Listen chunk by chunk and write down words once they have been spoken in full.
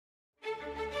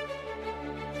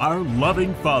our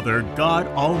loving Father, God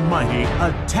Almighty,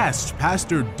 attached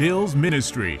Pastor Dill's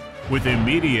ministry with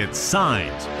immediate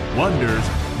signs, wonders,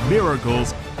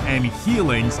 miracles, and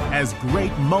healings as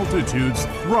great multitudes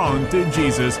thronged to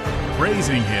Jesus,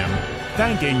 praising Him,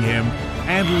 thanking Him,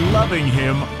 and loving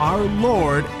Him, our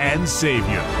Lord and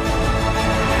Savior.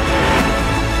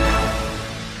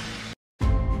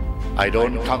 I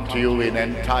don't come to you in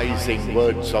enticing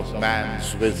words of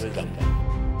man's wisdom,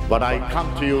 but I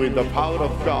come to you in the power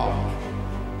of God,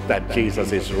 that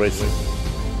Jesus is risen.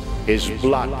 His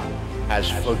blood has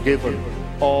forgiven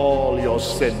all your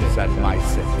sins and my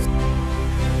sins.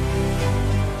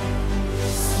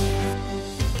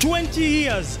 20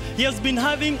 years he has been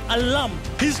having a lump.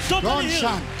 He's totally Gone, healed.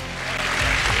 son.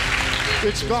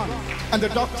 It's gone. And the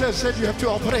doctor said you have to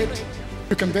operate.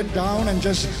 You can bend down and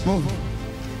just move.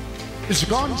 It's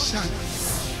gone, son.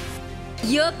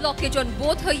 Ear blockage on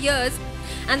both her ears,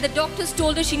 and the doctors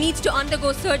told her she needs to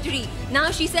undergo surgery.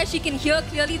 Now she says she can hear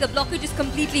clearly. The blockage is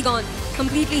completely gone.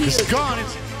 Completely healed. It's gone.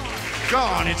 It's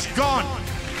gone. It's gone.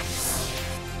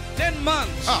 10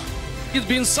 months. He's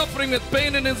been suffering with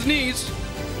pain in his knees.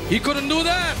 He couldn't do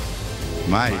that.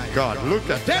 My God, look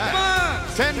at 10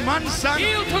 months. 10 months, son.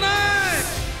 Healed tonight.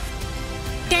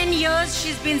 10 years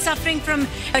she's been suffering from,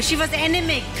 she was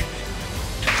anemic.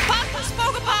 Pastor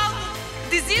spoke about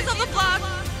disease of the blood,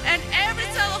 and every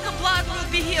cell of the blood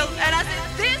will be healed. And I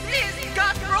said, this is,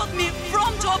 God brought me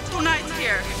from job tonight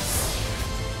here.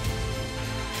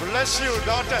 Bless you,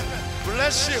 daughter.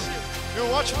 Bless you. You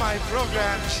watch my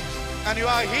programs and you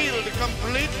are healed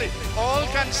completely. All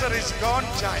cancer is gone,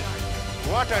 child.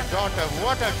 What a daughter.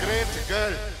 What a great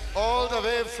girl. All the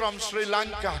way from Sri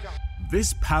Lanka.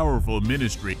 This powerful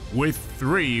ministry with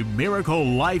 3 miracle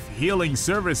life healing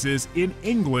services in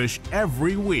English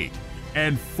every week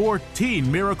and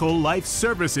 14 miracle life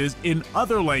services in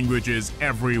other languages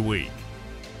every week.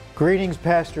 Greetings,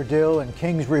 Pastor Dill and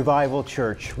King's Revival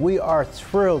Church. We are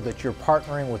thrilled that you're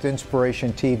partnering with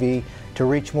Inspiration TV to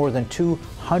reach more than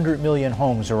 200 million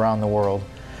homes around the world.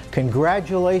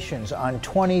 Congratulations on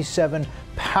 27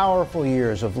 powerful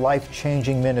years of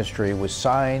life-changing ministry with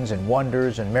signs and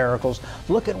wonders and miracles.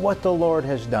 Look at what the Lord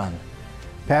has done.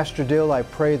 Pastor Dill, I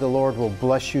pray the Lord will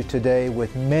bless you today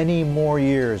with many more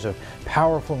years of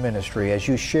powerful ministry as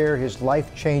you share His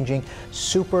life-changing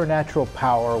supernatural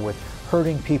power with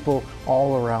hurting people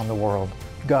all around the world.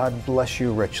 God bless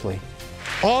you richly.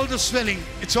 All the swelling,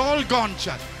 it's all gone,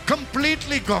 child.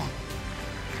 Completely gone.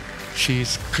 She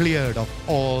is cleared of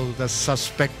all the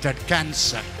suspected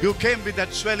cancer. You came with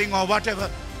that swelling or whatever.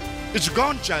 It's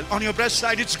gone, child. On your breast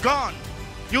side, it's gone.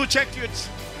 You checked it.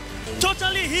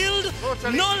 Totally healed.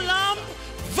 Totally. No lump.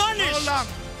 Vanished. No lump.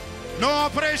 No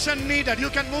operation needed. You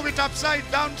can move it upside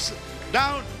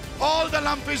down. All the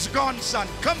lump is gone, son.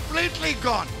 Completely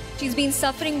gone. She's been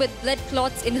suffering with blood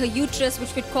clots in her uterus,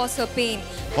 which could cause her pain.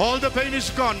 All the pain is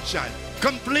gone, child.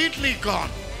 Completely gone.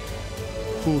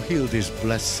 Who healed this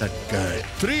blessed girl?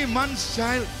 3 months,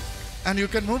 child, and you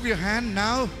can move your hand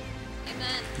now.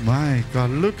 Amen. My God,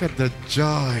 look at the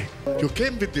joy. You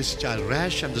came with this child,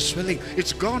 rash and the swelling.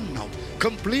 It's gone now,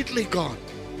 completely gone.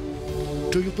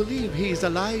 Do you believe He is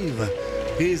alive?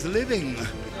 He is living.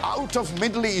 Out of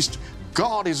Middle East,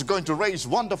 God is going to raise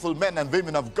wonderful men and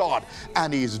women of God,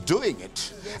 and He is doing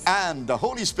it. And the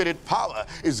Holy Spirit power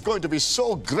is going to be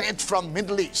so great from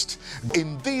Middle East.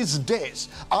 In these days,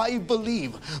 I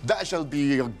believe there shall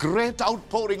be a great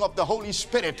outpouring of the Holy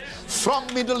Spirit from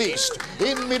Middle East.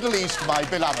 In Middle East, my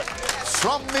beloved,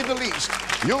 from Middle East,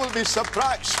 you will be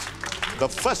surprised. The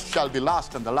first shall be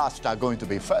last, and the last are going to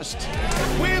be first.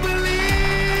 We believe.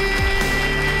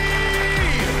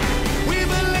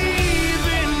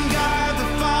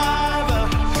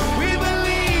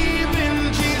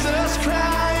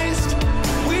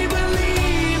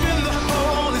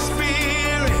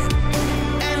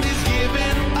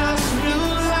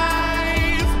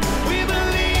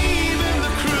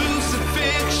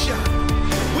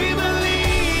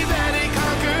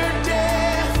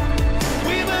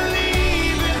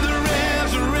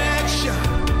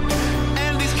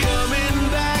 He's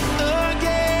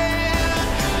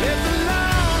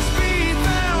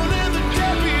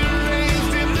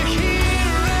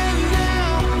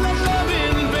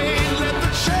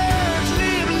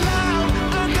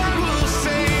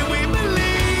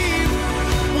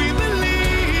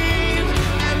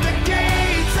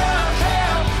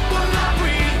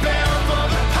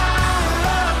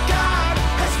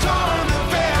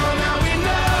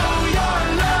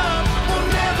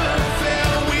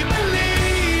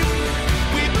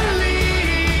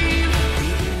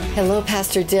Hello,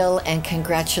 Pastor Dill, and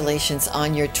congratulations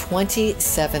on your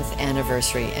 27th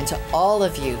anniversary. And to all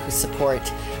of you who support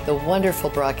the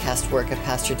wonderful broadcast work of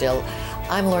Pastor Dill,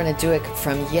 I'm Lorna Duick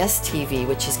from Yes TV,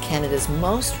 which is Canada's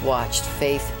most watched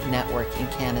faith network in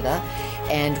Canada.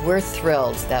 And we're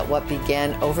thrilled that what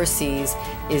began overseas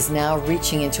is now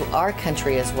reaching into our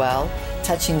country as well,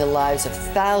 touching the lives of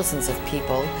thousands of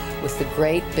people with the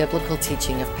great biblical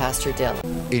teaching of Pastor Dill.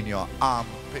 In your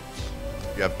armpit,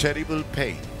 you have terrible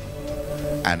pain.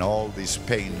 And all these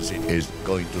pains is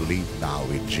going to leave now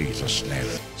in Jesus' name.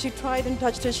 She tried and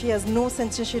touched her. She has no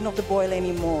sensation of the boil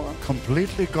anymore.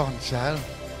 Completely gone, child.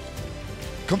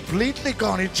 Completely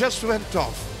gone. It just went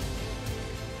off.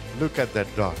 Look at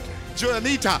that daughter.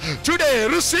 Juanita, today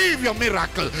receive your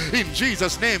miracle in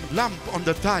Jesus' name. Lump on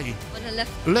the thigh. On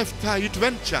the left thigh, it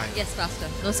went, child. Yes, Pastor.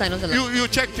 No sign of the lump. You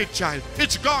checked it, child.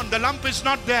 It's gone. The lump is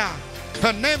not there.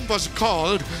 Her name was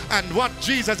called, and what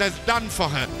Jesus has done for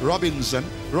her. Robinson,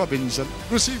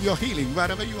 receive your healing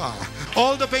wherever you are.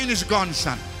 All the pain is gone,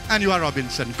 son, and you are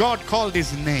Robinson. God called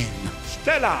his name.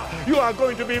 Stella, you are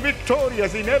going to be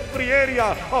victorious in every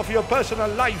area of your personal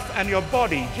life and your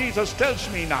body. Jesus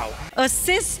tells me now. A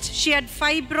cyst, she had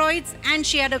fibroids, and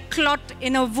she had a clot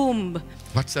in her womb.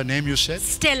 What's her name you said?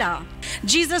 Stella.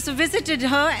 Jesus visited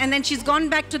her, and then she's gone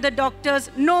back to the doctors.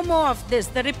 No more of this.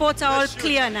 The reports are all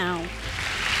clear now.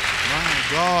 My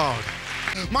God.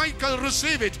 Michael,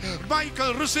 receive it.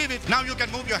 Michael, receive it. Now you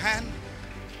can move your hand.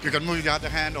 You can move your other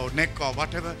hand or neck or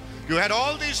whatever. You had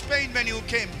all this pain when you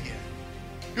came here.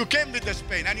 You came with this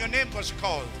pain and your name was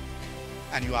called.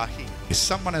 And you are healed. If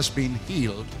someone has been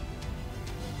healed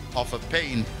of a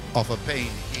pain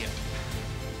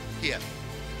here,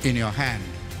 in your hand.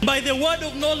 By the word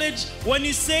of knowledge, when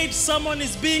he said someone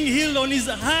is being healed on his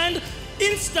hand,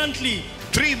 instantly.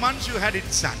 3 months you had it,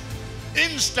 son.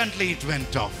 Instantly it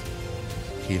went off.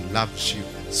 He loves you.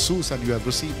 Susan, you have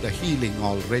received a healing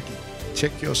already.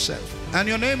 Check yourself. And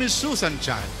your name is Susan,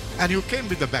 child. And you came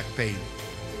with the back pain.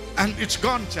 And it's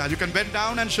gone, child. You can bend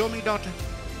down and show me, daughter.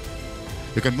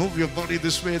 You can move your body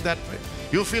this way, that way.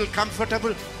 You feel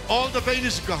comfortable. All the pain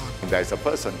is gone. There's a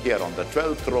person here on the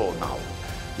 12th row now.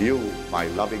 You, my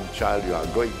loving child, you are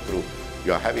going through,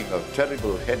 you are having a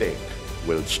terrible headache,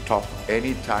 will stop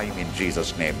any time in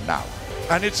Jesus' name now.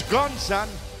 And it's gone, son.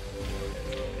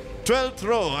 12th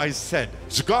row, I said.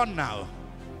 It's gone now.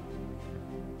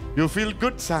 You feel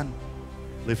good, son?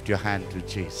 Lift your hand to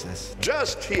Jesus.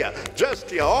 Just here,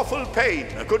 awful pain.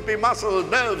 Could be muscle,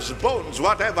 nerves, bones,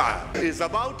 whatever. Is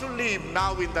about to leave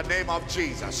now in the name of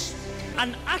Jesus.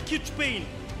 An acute pain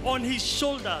on his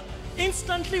shoulder.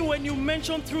 Instantly when you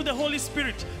mentioned through the Holy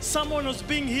Spirit, someone was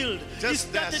being healed.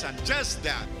 Just there, son, just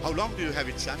there. How long do you have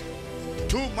it, son?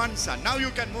 2 months, son. Now you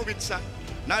can move it, son.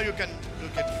 Now you can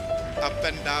look at up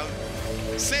and down.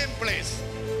 Same place.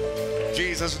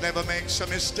 Jesus never makes a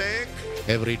mistake.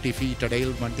 Every defeated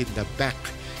ailment in the back,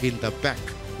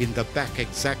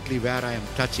 exactly where I am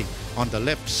touching. On the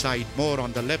left side, more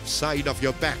on the left side of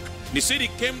your back. He said he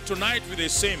came tonight with the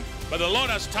same, but the Lord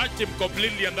has touched him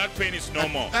completely and that pain is no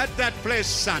more. At that place,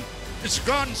 son. It's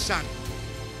gone, son.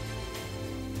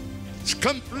 It's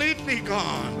completely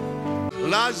gone.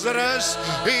 Lazarus,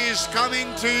 he is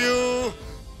coming to you.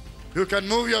 You can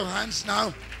move your hands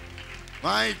now.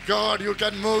 My God, you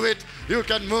can move it. You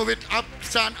can move it up,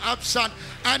 son, up, son.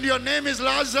 And your name is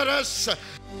Lazarus.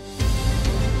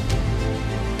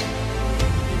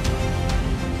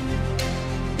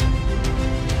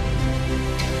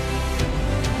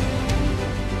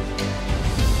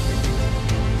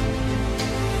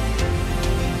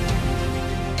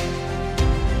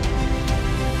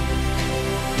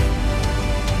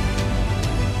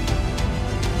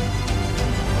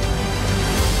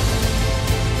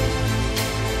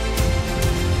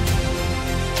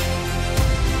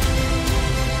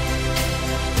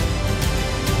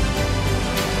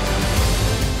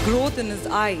 Growth in his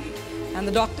eye, and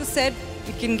the doctor said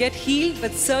it can get healed,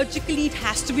 but surgically it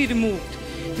has to be removed.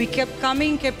 We kept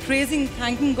coming, kept praising,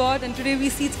 thanking God, and today we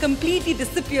see it's completely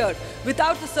disappeared.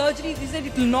 Without the surgery, he said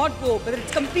it will not go, but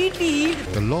it's completely healed.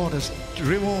 The Lord has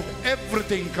removed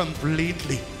everything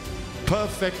completely.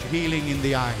 Perfect healing in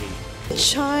the eye. The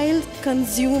child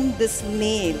consumed this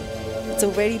nail. It's a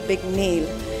very big nail.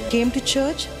 Came to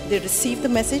church, they received the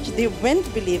message, they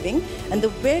went believing, and the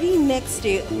very next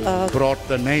day brought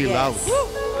the nail out.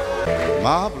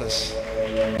 Marvelous.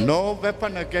 No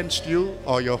weapon against you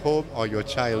or your home or your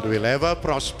child will ever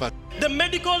prosper. The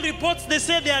medical reports, they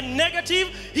say they are negative.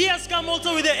 He has come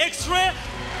also with the x-ray,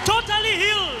 totally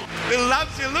healed. He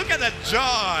loves you. Look at that joy,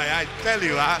 I tell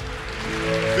you, huh?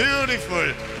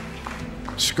 Beautiful.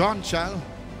 It's gone, child.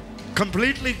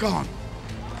 Completely gone.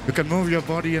 You can move your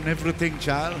body and everything,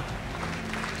 child.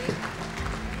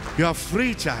 You are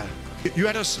free, child. You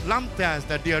had a lump there, as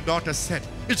that dear daughter said.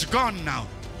 It's gone now.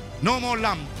 No more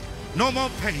lump. No more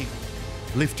pain.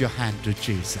 Lift your hand to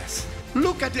Jesus.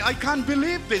 Look at it. I can't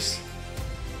believe this.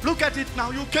 Look at it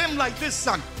now. You came like this,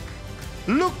 son.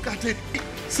 Look at it.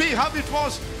 See how it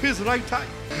was his right eye.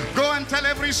 Go and tell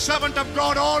every servant of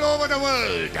God all over the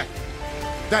world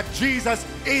that Jesus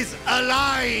is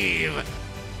alive.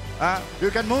 You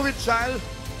can move it, child.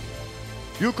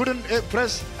 You couldn't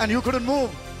press and you couldn't move.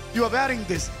 You are wearing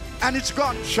this and it's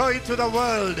gone. Show it to the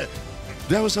world.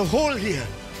 There was a hole here.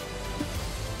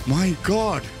 My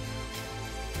God.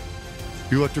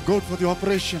 You have to go for the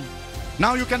operation.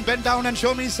 Now you can bend down and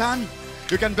show me, son.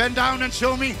 You can bend down and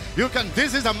show me. You can.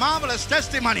 This is a marvelous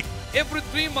testimony. Every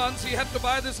 3 months he had to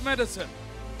buy this medicine.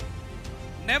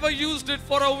 Never used it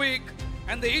for a week.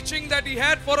 And the itching that he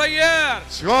had for a year.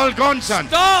 It's all gone, son.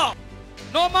 Stop!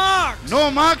 No marks.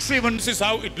 No marks even. This is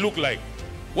how it looked like.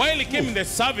 While he came in the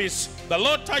service, the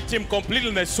Lord touched him completely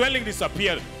and the swelling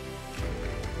disappeared.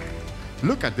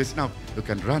 Look at this now. You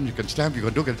can run, you can stamp, you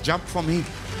can jump for me.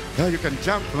 You can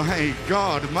jump. My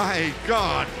God, my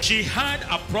God. She had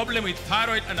a problem with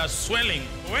thyroid and a swelling.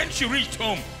 When she reached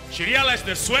home, she realized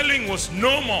the swelling was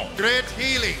no more. Great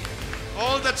healing.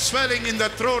 All that swelling in the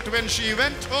throat when she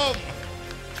went home,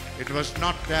 it was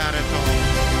not there at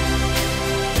all.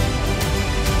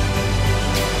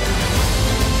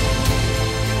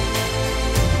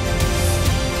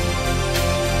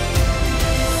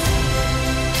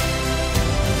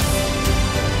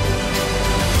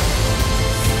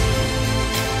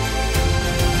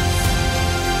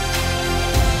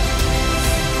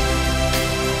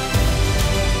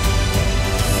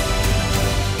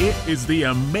 It is the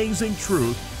amazing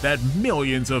truth that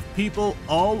millions of people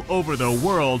all over the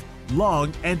world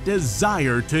long and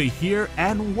desire to hear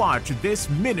and watch this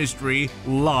ministry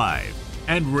live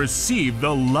and receive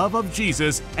the love of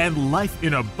Jesus and life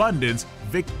in abundance,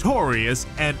 victorious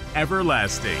and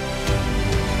everlasting.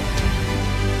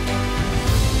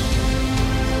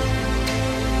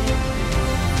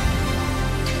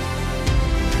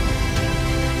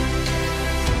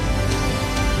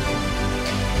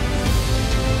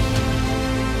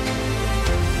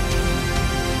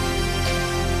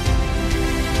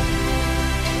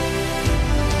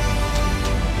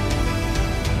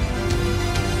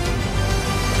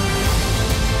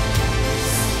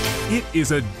 It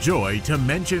is a joy to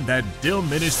mention that Dill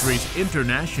Ministries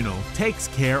International takes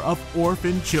care of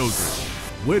orphan children,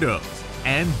 widows,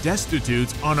 and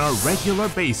destitutes on a regular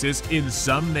basis in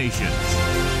some nations.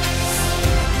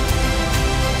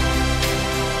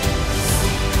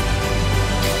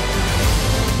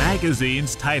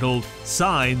 Magazines titled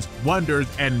Signs, Wonders,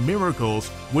 and Miracles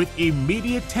with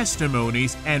immediate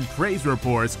testimonies and praise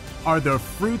reports are the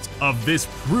fruits of this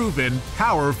proven,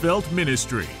 power-filled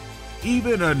ministry.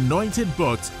 Even anointed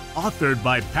books authored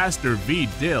by Pastor V.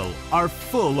 Dill are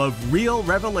full of real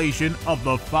revelation of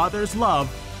the Father's love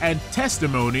and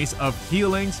testimonies of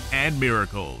healings and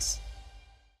miracles.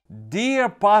 Dear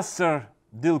Pastor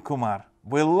Dill Kumar,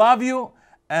 we love you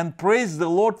and praise the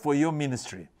Lord for your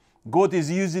ministry. God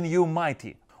is using you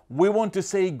mighty. We want to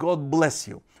say God bless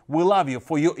you. We love you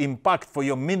for your impact, for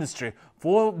your ministry,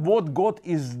 for what God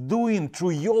is doing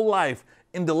through your life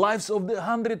in the lives of the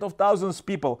hundreds of thousands of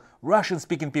people,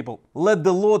 Russian-speaking people. Let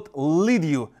the Lord lead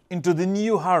you into the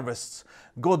new harvests.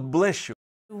 God bless you.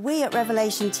 We at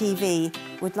Revelation TV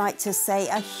would like to say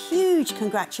a huge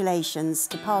congratulations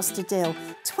to Pastor Dill.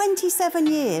 27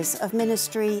 years of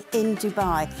ministry in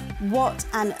Dubai. What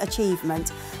an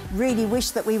achievement. Really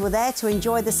wish that we were there to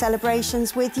enjoy the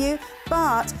celebrations with you,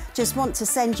 but just want to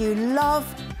send you love,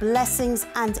 blessings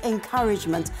and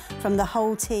encouragement from the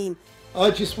whole team. I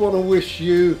just want to wish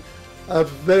you a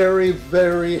very,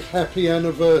 very happy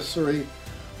anniversary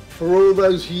for all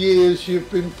those years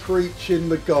you've been preaching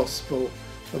the gospel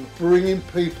and bringing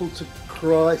people to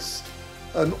Christ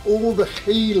and all the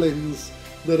healings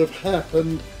that have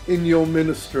happened in your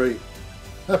ministry.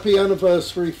 Happy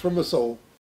anniversary from us all.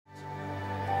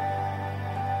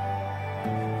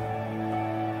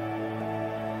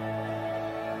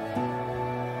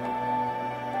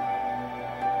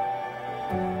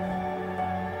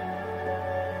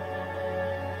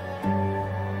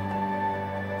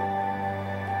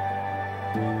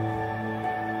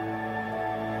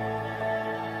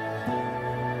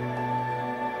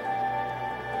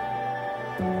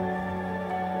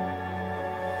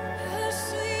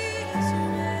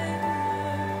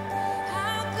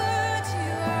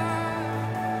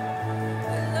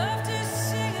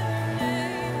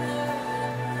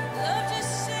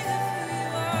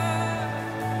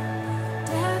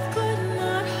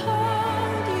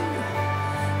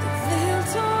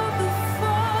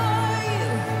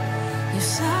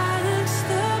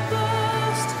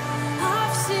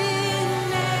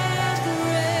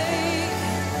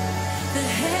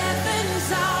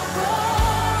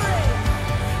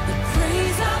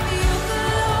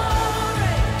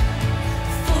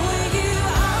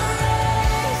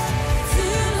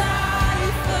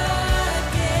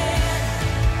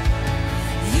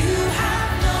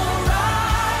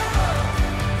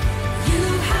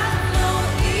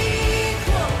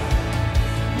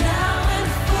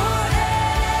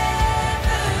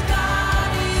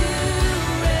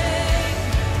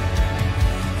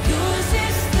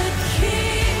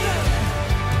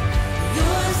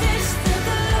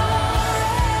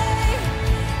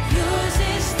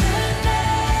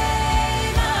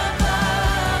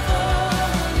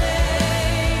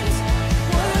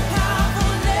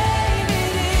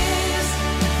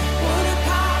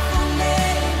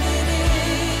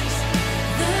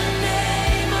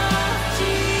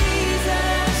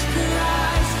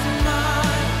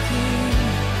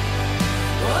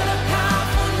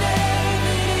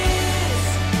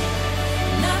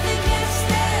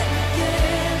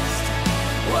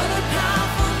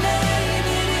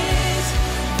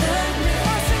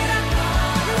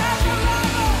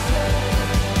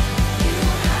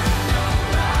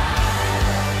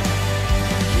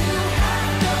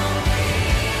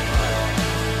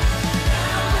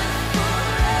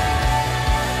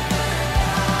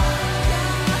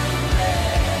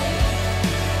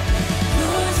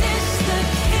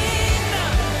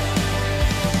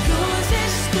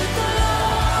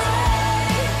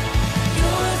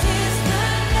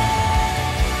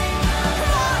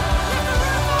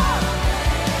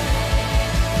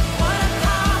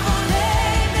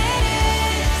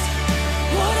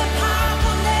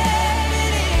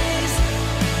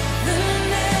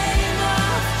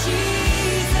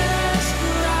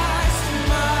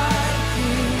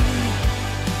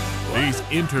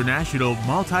 international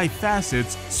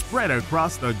multifacets spread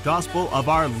across the gospel of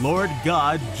our Lord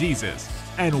God Jesus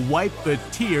and wipe the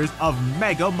tears of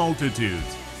mega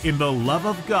multitudes in the love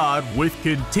of God with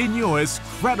continuous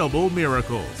credible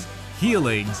miracles,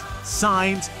 healings,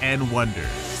 signs, and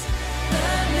wonders.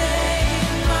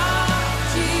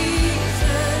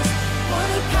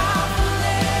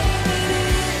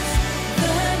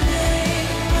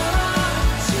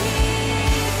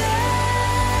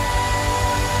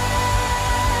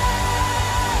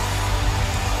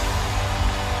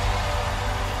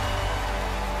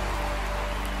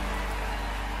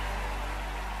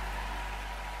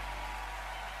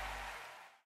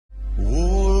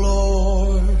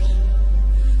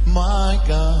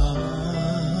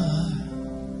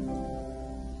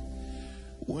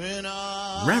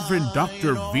 Reverend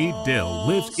Dr. V. Dill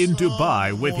lives in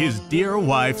Dubai with his dear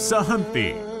wife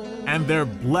Sahanthi and their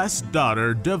blessed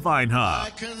daughter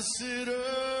Divineha.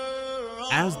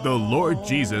 As the Lord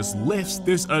Jesus lifts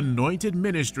this anointed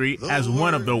ministry as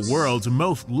one of the world's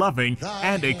most loving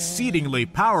and exceedingly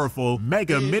powerful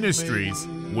mega ministries,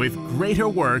 with greater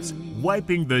works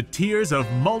wiping the tears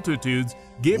of multitudes,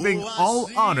 giving all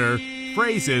honor,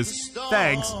 praises,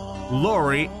 thanks,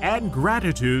 glory, and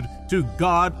gratitude to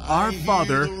God our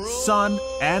Father, Son,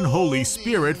 and Holy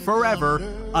Spirit forever,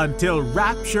 until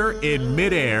rapture in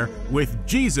midair with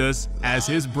Jesus as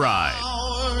his bride.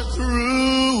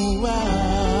 Throughout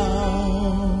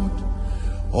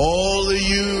all the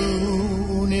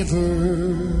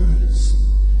universe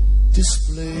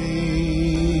display